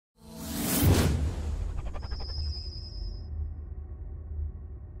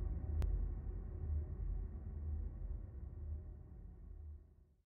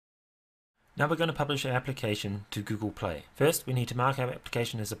Now we're going to publish our application to Google Play. First, we need to mark our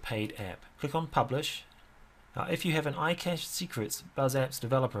application as a paid app. Click on Publish. Now, if you have an iCache Secrets Buzz Apps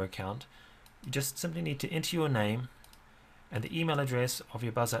developer account, you just simply need to enter your name and the email address of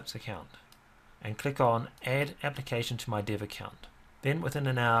your Buzz Apps account and click on Add Application to My Dev Account. Then within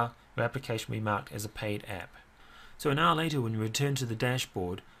an hour, your application will be marked as a paid app. So an hour later, when you return to the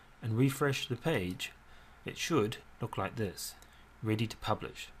dashboard and refresh the page, it should look like this, ready to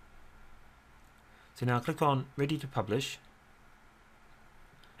publish. So now click on Ready to Publish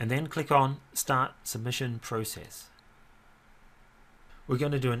and then click on Start Submission Process. We're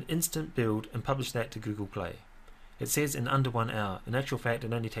going to do an instant build and publish that to Google Play. It says in under 1 hour. In actual fact,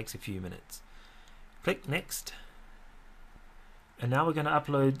 it only takes a few minutes. Click Next. And now we're going to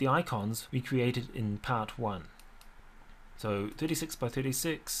upload the icons we created in part 1. So 36 by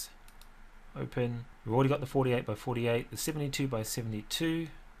 36, open. We've already got the 48 by 48, the 72 by 72,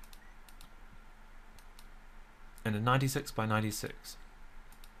 and a 96 by 96.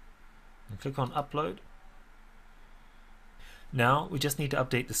 And click on Upload. Now we just need to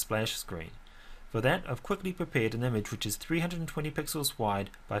update the splash screen. For that, I've quickly prepared an image which is 320 pixels wide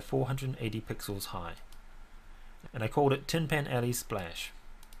by 480 pixels high. And I called it Tin Pan Alley Splash.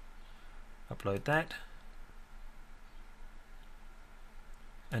 Upload that.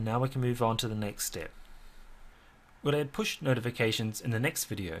 And now we can move on to the next step. We'll add push notifications in the next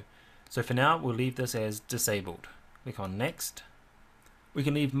video. So for now, we'll leave this as disabled. Click on Next. We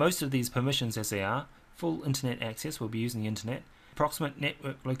can leave most of these permissions as they are. Full internet access, we'll be using the internet. Approximate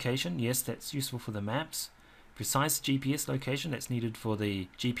network location, yes, that's useful for the maps. Precise GPS location, that's needed for the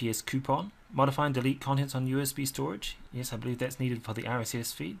GPS coupon. Modify and delete contents on USB storage, yes, I believe that's needed for the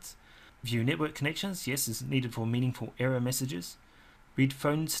RSS feeds. View network connections, yes, is needed for meaningful error messages. Read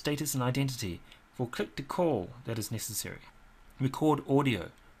phone status and identity. For click to call, that is necessary. Record audio.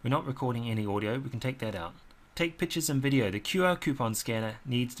 We're not recording any audio, we can take that out. Take pictures and video. The QR coupon scanner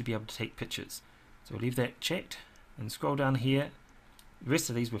needs to be able to take pictures. So we'll leave that checked and scroll down here. The rest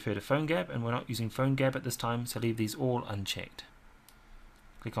of these refer to PhoneGap, and we're not using PhoneGap at this time, so leave these all unchecked.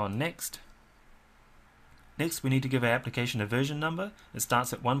 Click on Next. Next, we need to give our application a version number. It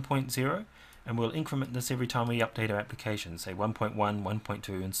starts at 1.0, and we'll increment this every time we update our application, say 1.1,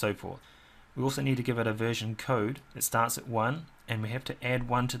 1.2, and so forth. We also need to give it a version code. It starts at 1, and we have to add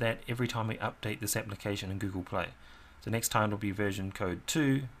 1 to that every time we update this application in Google Play. So next time it'll be version code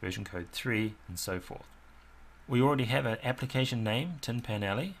 2, version code 3, and so forth. We already have an application name, Tin Pan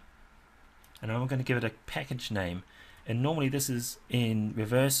Alley, and I'm going to give it a package name. And normally this is in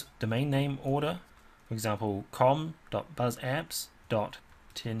reverse domain name order. For example,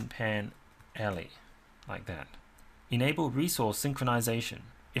 com.buzzapps.tinpanalley, like that. Enable resource synchronization.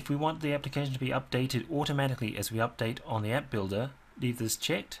 If we want the application to be updated automatically as we update on the app builder, leave this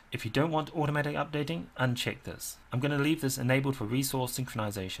checked. If you don't want automatic updating, uncheck this. I'm going to leave this enabled for resource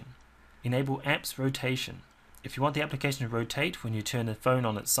synchronization. Enable apps rotation. If you want the application to rotate when you turn the phone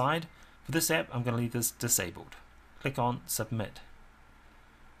on its side, for this app I'm going to leave this disabled. Click on Submit.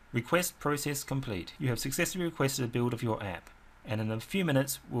 Request process complete. You have successfully requested a build of your app, and in a few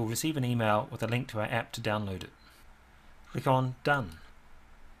minutes we'll receive an email with a link to our app to download it. Click on Done.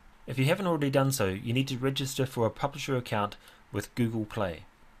 If you haven't already done so, you need to register for a publisher account with Google Play.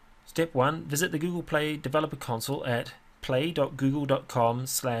 Step 1. Visit the Google Play Developer Console at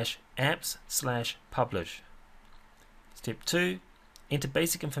play.google.com/apps/publish. Step 2. Enter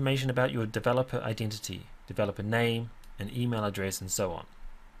basic information about your developer identity, developer name, and email address, and so on.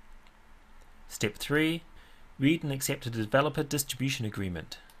 Step 3. Read and accept a developer distribution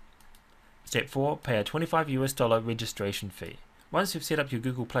agreement. Step 4. Pay a $25 registration fee. Once you've set up your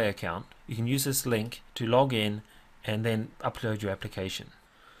Google Play account, you can use this link to log in and then upload your application.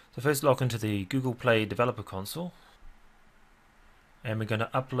 So first log into the Google Play Developer Console, and we're going to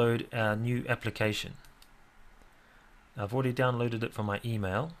upload our new application. Now, I've already downloaded it from my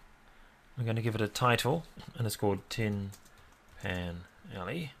email. I'm going to give it a title, and it's called Tin Pan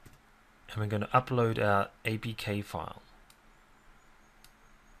Alley, and we're going to upload our APK file.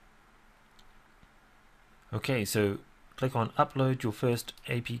 Okay, so click on Upload your first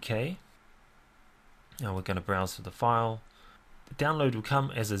APK. Now we're going to browse for the file. The download will come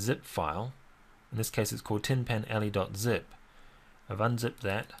as a zip file. In this case it's called tinpanalley.zip. I've unzipped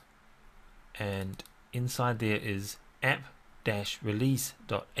that, and inside there is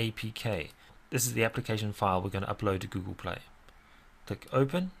app-release.apk. This is the application file we're going to upload to Google Play. Click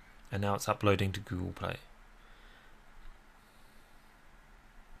Open, and now it's uploading to Google Play.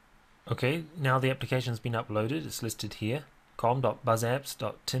 Okay, now the application's been uploaded. It's listed here,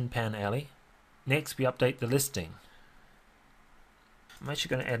 com.buzzapps.tinpanalley. Next we update the listing. I'm actually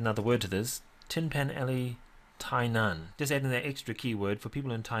going to add another word to this. Tin Pan Alley, Tainan. Just adding that extra keyword for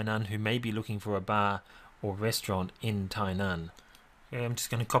people in Tainan who may be looking for a bar or restaurant in Tainan. Okay, I'm just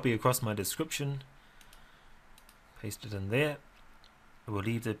going to copy across my description, paste it in there. We'll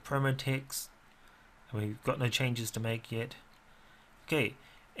leave the promo text. We've got no changes to make yet. Okay,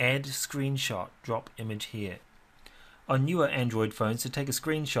 add screenshot, drop image here. On newer Android phones, to take a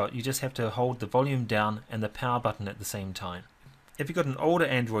screenshot, you just have to hold the volume down and the power button at the same time. If you've got an older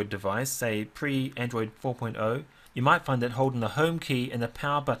Android device, say pre-Android 4.0, you might find that holding the home key and the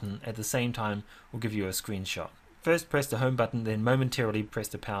power button at the same time will give you a screenshot. First press the home button, then momentarily press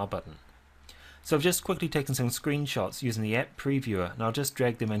the power button. So I've just quickly taken some screenshots using the app previewer, and I'll just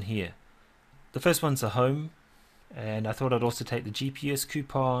drag them in here. The first one's the home, and I thought I'd also take the GPS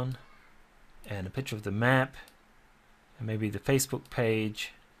coupon and a picture of the map and maybe the Facebook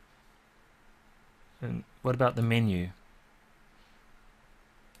page. And what about the menu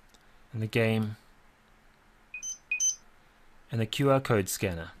and the game and the QR code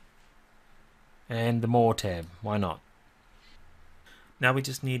scanner and the More tab? Why not? Now we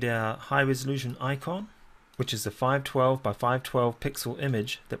just need our high resolution icon, which is the 512 by 512 pixel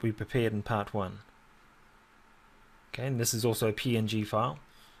image that we prepared in part 1. Okay, and this is also a PNG file.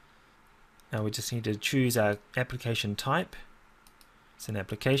 Now we just need to choose our application type. It's an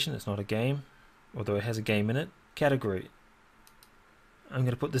application, it's not a game, although it has a game in it. Category. I'm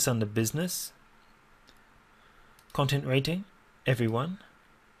going to put this under business. Content rating, everyone.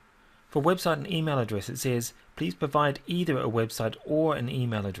 For website and email address, it says please provide either a website or an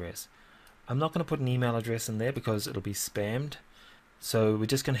email address. I'm not going to put an email address in there because it'll be spammed, so we're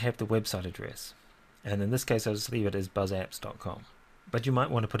just going to have the website address, and in this case I'll just leave it as buzzapps.com, but you might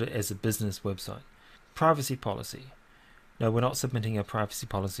want to put it as a business website. Privacy policy. No, we're not submitting a privacy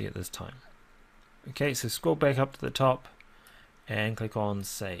policy at this time. Okay, so scroll back up to the top and click on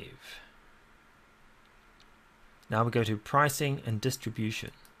Save. Now we go to Pricing and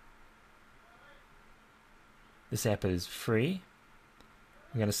Distribution. This app is free.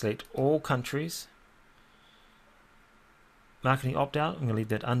 I'm going to select all countries. Marketing opt-out, I'm going to leave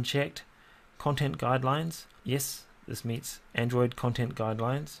that unchecked. Content guidelines, yes, this meets Android content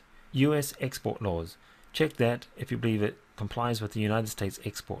guidelines. US export laws, check that if you believe it complies with the United States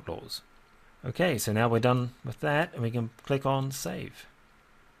export laws. Okay, so now we're done with that, and we can click on Save.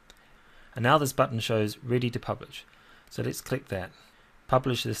 And now this button shows Ready to Publish. So let's click that.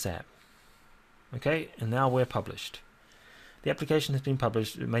 Publish this app. Okay, and now we're published. The application has been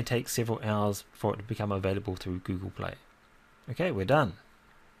published. It may take several hours for it to become available through Google Play. Okay, we're done.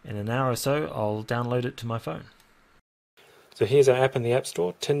 In an hour or so, I'll download it to my phone. So here's our app in the App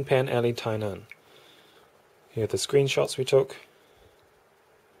Store, Tin Pan Alley Tainan. Here are the screenshots we took.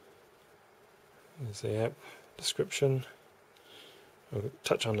 There's the app description. We'll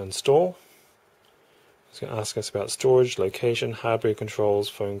touch on install. It's going to ask us about storage, location, hardware controls,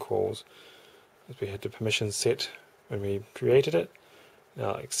 phone calls. As we had the permissions set when we created it.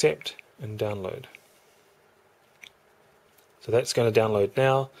 Now accept and download. So that's going to download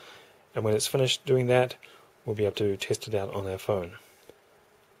now, and when it's finished doing that, we'll be able to test it out on our phone.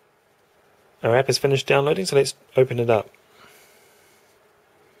 Our app is finished downloading, so let's open it up.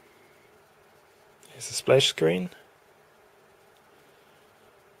 Here's the splash screen.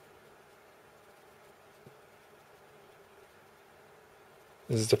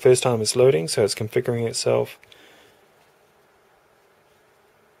 This is the first time it's loading, so it's configuring itself.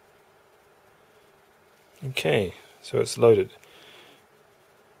 Okay, so it's loaded.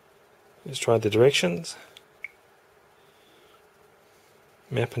 Let's try the directions.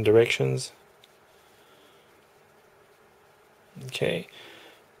 Map and directions. Okay.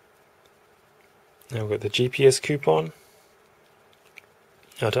 Now we've got the GPS coupon.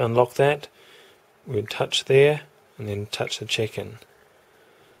 Now to unlock that, we'll touch there and then touch the check-in.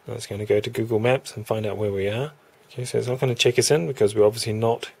 Now it's going to go to Google Maps and find out where we are. Okay, so it's not going to check us in because we're obviously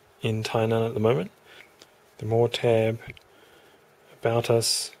not in Tainan at the moment. The More tab, About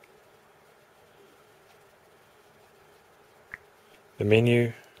Us, the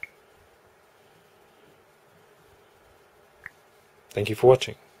menu. Thank you for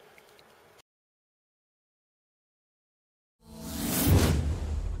watching.